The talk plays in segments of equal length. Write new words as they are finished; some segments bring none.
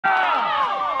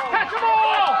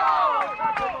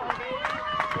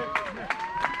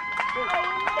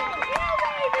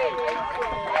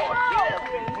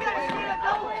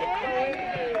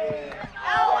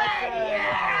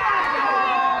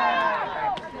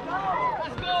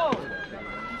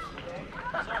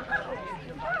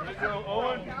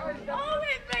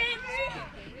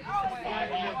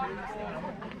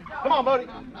Come on, buddy.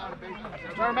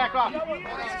 Turn back off. Hey,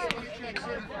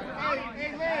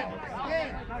 Lynn.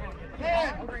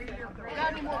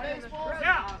 Got any more baseballs?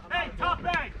 Yeah. Hey, top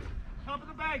bag. Top of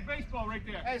the bag, baseball right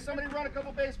there. Hey, somebody run a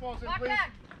couple baseballs in, please.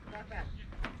 Knock back.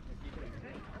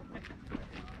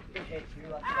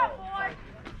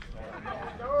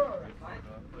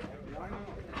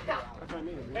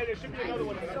 Hey, there should be another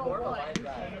one.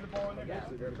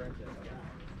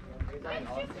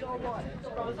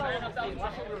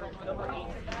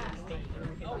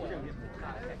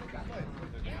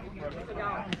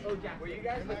 Were you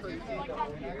guys the first team?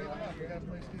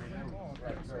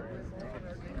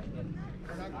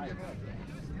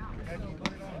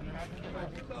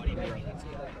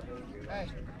 Hey,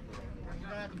 you're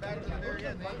gonna have to bat it to the very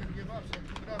end. They ain't gonna give up, so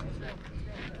keep it up. Let's go.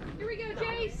 Here we go,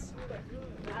 Jace.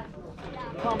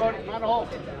 Come on, buddy. Find a hole.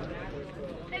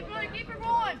 Hey, buddy, keep it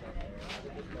rolling.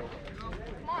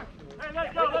 Come on. Hey,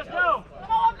 let's go. Let's go.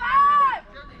 Come on, guys.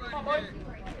 Come on, buddy.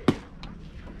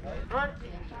 Right.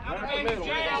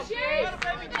 Jace.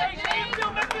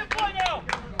 Make me a play now.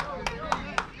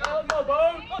 Let's go, Bo.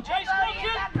 Go, Chase. Go,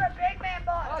 kid. After a big man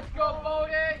ball. Let's go,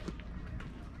 Bodie!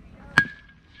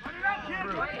 Run it out, kid.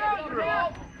 Run it out. You're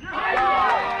out.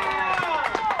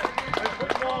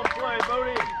 Good ball play,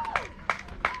 Bodie.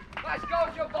 Let's go,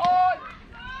 Javon!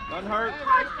 Doesn't hurt. Here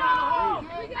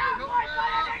we go, boys.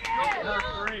 Hurt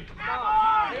three.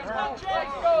 Let's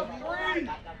go, 3!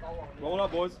 Roll it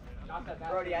up, boys.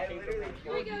 Brody, I literally...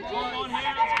 Here we go, On Jace.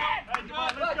 here. Let's go.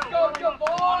 Let's go,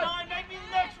 Javon! Nine, make me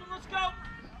the next one. Let's go.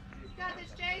 Got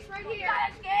this, Jace, right here.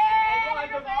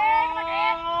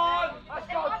 Let's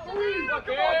go, 3! Let's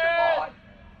go, Javon!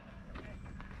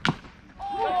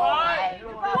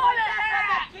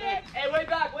 Hey, way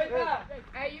back, way back!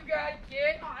 Hey, you got it,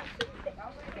 kid!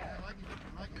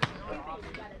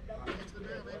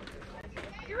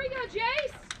 Here we go,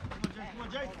 Jace. Come on,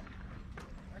 Jason.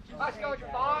 Let's go,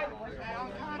 Javon!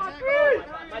 Come on, Cruz.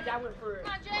 My dad went for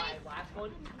Come on, Jace. last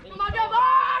one. Come on,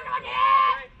 Javon. Come on,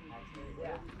 yeah.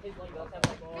 Yeah, his one goes up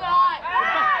like... Good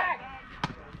eye.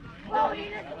 Hey, well,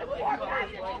 it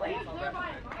actually...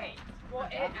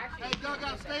 Hey,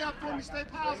 Dugout, stay up for me. Stay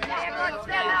positive.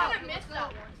 Stay out. Missed that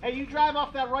one. Hey, you drive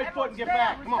off that right foot and get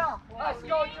back. Come on. Let's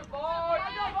go, Javon!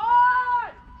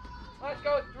 Let's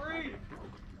go, 3!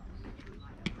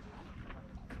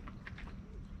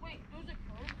 Wait, who's it?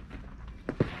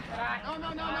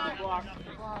 No.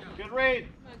 Good read.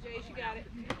 Come on, Jace, you got it.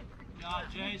 Good job,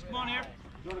 Jace. Come on here.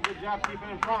 Doing a good job keeping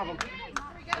in front of him. Here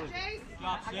we go, Jace. Good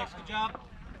job, Six. Good job.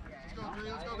 Let's go, 3.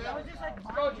 Let's go, Bill.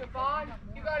 Let's go, Javon!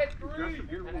 You got it, 3!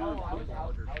 Come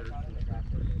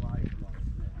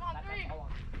on, 3.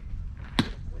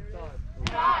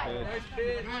 Nice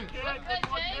pitch.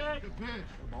 Good pitch.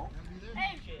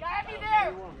 Hey, gotta be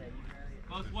there.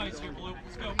 Both ways here, Blue.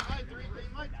 Let's go.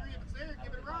 Green light, 3. If it's there,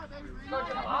 give it a ride, baby. Green Let's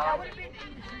go, light.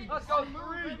 Javon! Let's go, 3!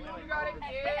 You got it,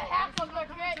 Hey, kid! make a half on the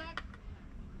kid.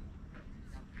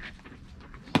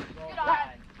 Good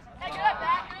eye. Hey, good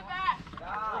back, good back.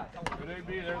 Good AB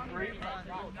there, 3.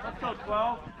 Let's go,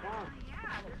 12.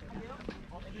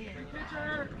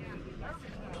 Pitcher!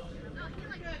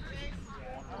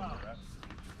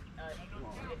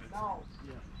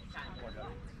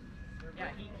 Yeah,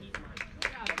 he's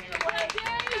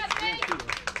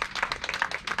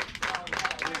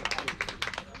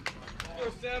Go,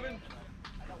 7.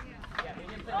 Yeah, he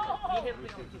didn't play.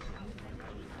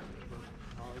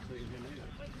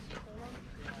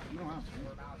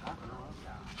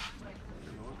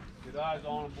 Good eyes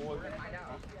on him, boys.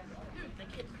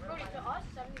 Brody, to us,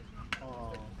 70.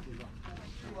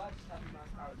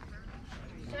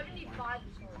 75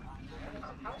 is more.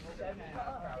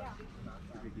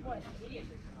 What?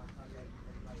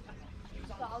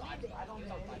 Solid.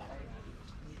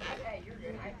 Hey, you're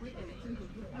good.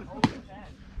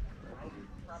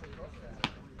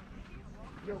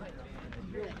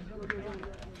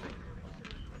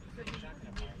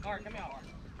 Alright, come here, Art.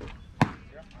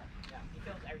 Yeah, he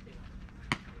feels everything.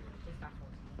 His back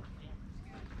one.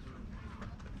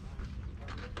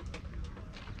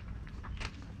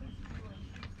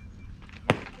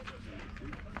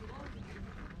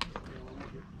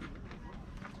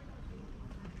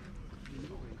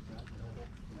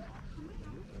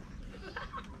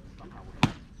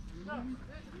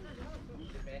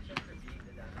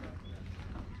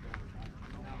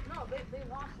 They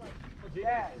lost like.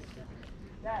 Dad.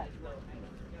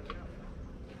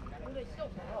 They still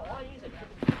all I need is a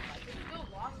triple. They still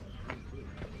lost.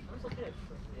 I'm still good.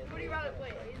 Who do you rather play?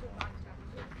 A's or Fox?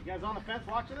 You guys on the fence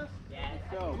watching this? Yeah.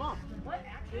 Let's go. Come on. What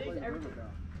actually is everything?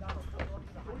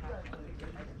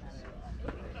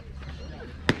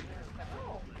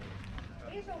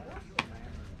 A's are worse.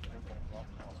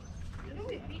 You know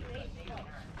we beat A's.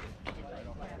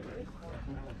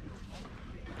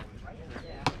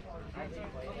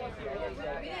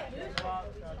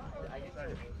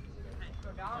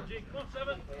 Come on,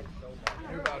 7.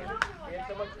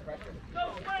 Go,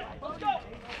 sprint! Let's go!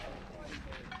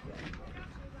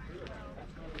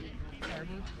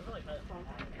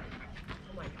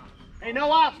 Hey,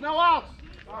 no outs, no outs.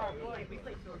 Go,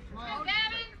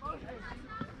 Gavin!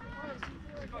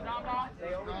 Go, Dom. Go,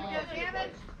 Gavin!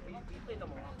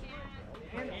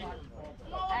 Hey,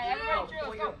 everybody, chill,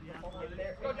 let's go.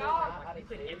 Go, Dom.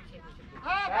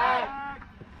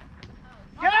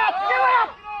 Get up, get up.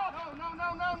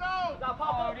 No. Now,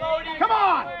 pop up, Bodie. Come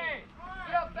on.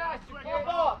 Get up fast. Pop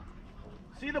up.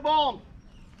 See the ball.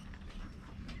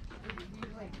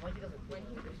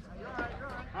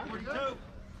 Huh? 42.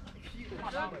 I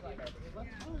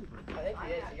think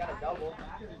he is. He got a double.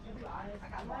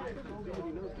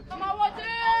 Come on, 1, 2!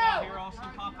 Here, Austin,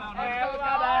 pop out. Hey, Here.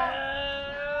 everybody.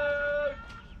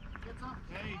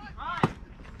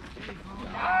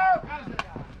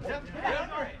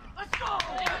 Let's go!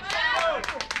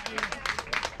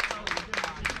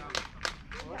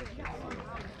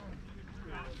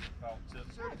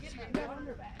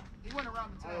 He went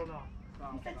around the I tag. don't know.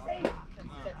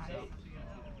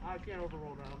 I can't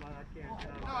overrule that. I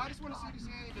can't. No, I just want to see if you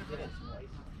see any difference.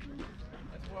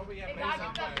 That's why we have Hey, guys,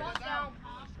 get that ball down.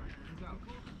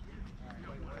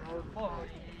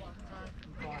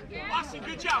 Austin,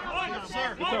 good job. One,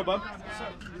 sir. Good throw, bub.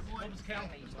 What was count?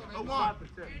 Go one.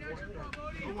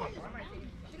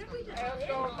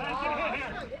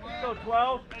 Go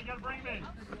 12. Hey, you gotta bring him in.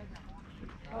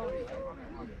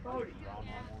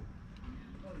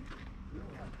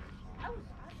 Come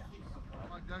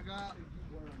on, dugout.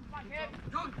 Come on, kid.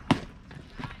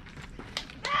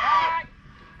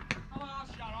 Come on,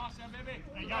 shot, Austin, baby.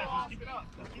 Hey, guys, let's keep it up.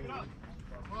 Let's keep it up.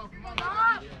 Come on.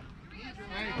 Dom!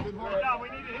 Hey, good Good work. job. We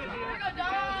need to hit Here we here. go,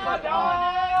 Dom! Come on,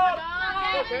 Dom.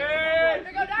 Here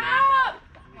we go, Dom!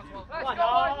 Come on, Come on,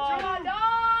 Dom.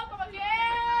 Dom! Come on,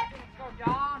 kid! Go,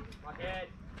 Dom. Come on, kid.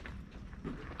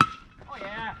 Oh,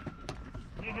 yeah.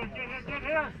 Get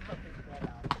here.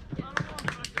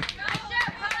 Nice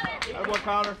shot, Connor! That one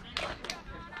counter.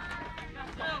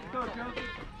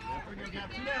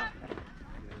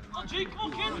 Oh, G, come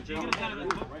on, kid. G, get a 10 of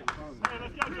it. Hey,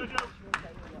 let's go, Jojo.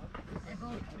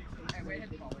 Here we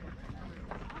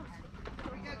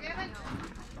go, Gavin!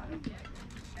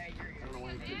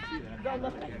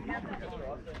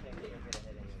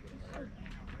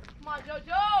 Come on,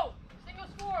 JoJo! Single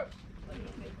score!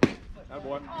 That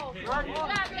boy. Oh, good job,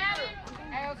 Gavin!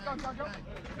 Hey, let's go, Jojo.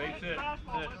 Base hit.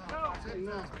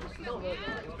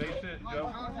 Base hit, Joe.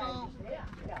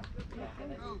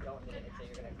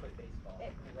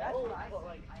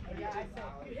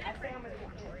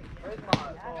 Where's Mom?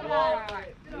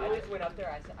 I just went up there.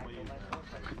 I said, I told myself,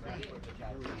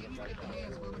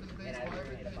 and I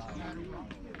worried about it. Here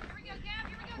we go, Gav!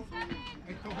 Here we go, 7!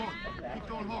 Hey, go hard. Keep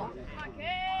going hard. Come on, kid!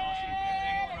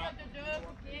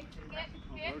 Kick.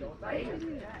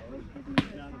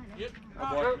 Yep. That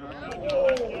boy. Come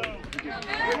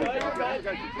on,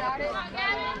 Gavin!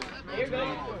 Here you go.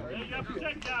 Hey, you gotta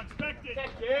protect now. Expect it.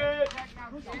 Kid.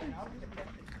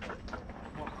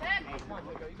 Ten. Come on,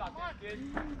 Jojo. You got this, kid.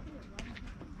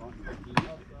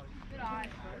 Good eye.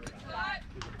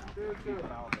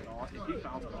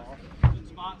 Good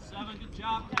spot, 7. Good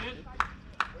job, kid.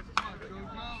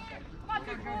 Come on,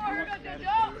 2-4. Here we go,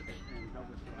 JoJo!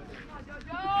 Come on,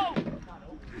 JoJo!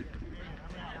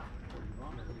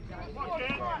 Come on,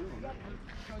 kid. Come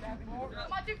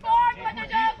on, 2-4. Come on,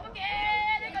 JoJo!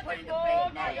 Okay, there goes 2-4.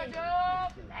 Come on, JoJo!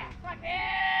 Come on,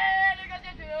 kid! There goes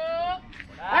JoJo!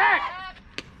 Back!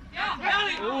 Yeah!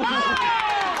 Hey!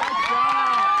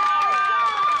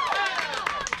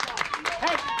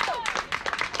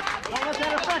 Don't let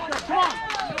that affect us. Come on!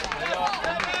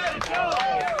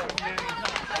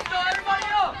 Let's go, everybody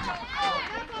up.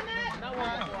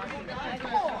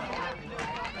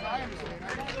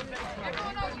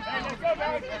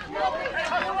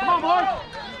 Come on, boys!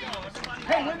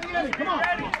 Hey, win the inning. Come on!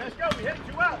 Let's go. We hit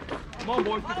 2 out. Come on,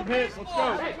 boys. Get some hits. Let's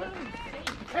go.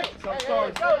 Hey, some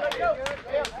stars. Let's go.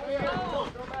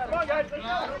 Come on, guys. Let's go.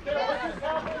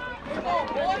 Come on,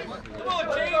 boys. Come on,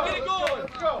 Jay. Get it going.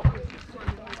 Let's go.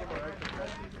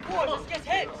 Boys, let's get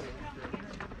hits.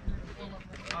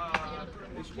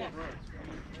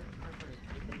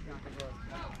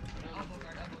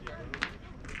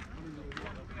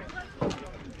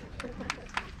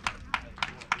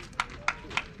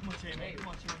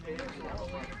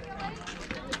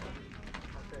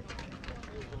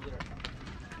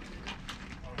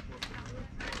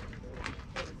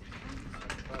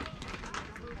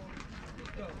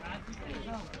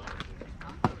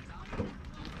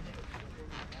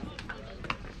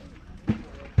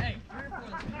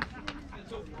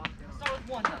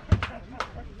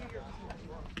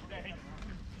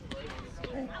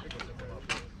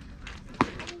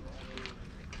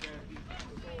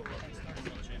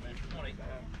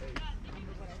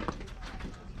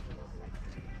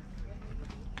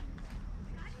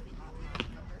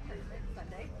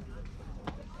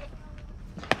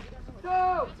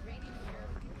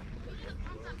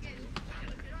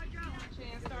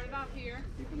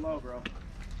 Keep it low, bro.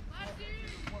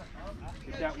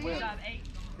 Get that whip.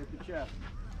 Hit the chest.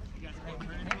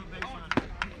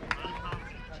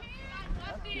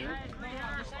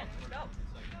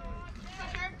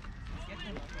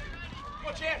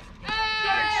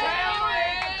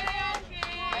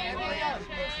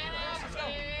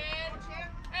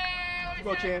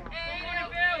 Go, Chan.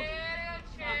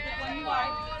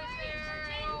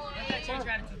 Change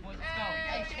attitude, boys. Let's go.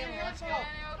 Hey, Chandler, let's go.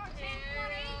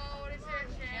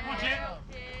 Come on, Chan.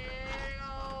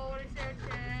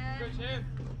 Go, Chan.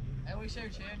 Hey, we share,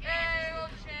 Chan. Hey, go,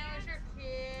 Chan.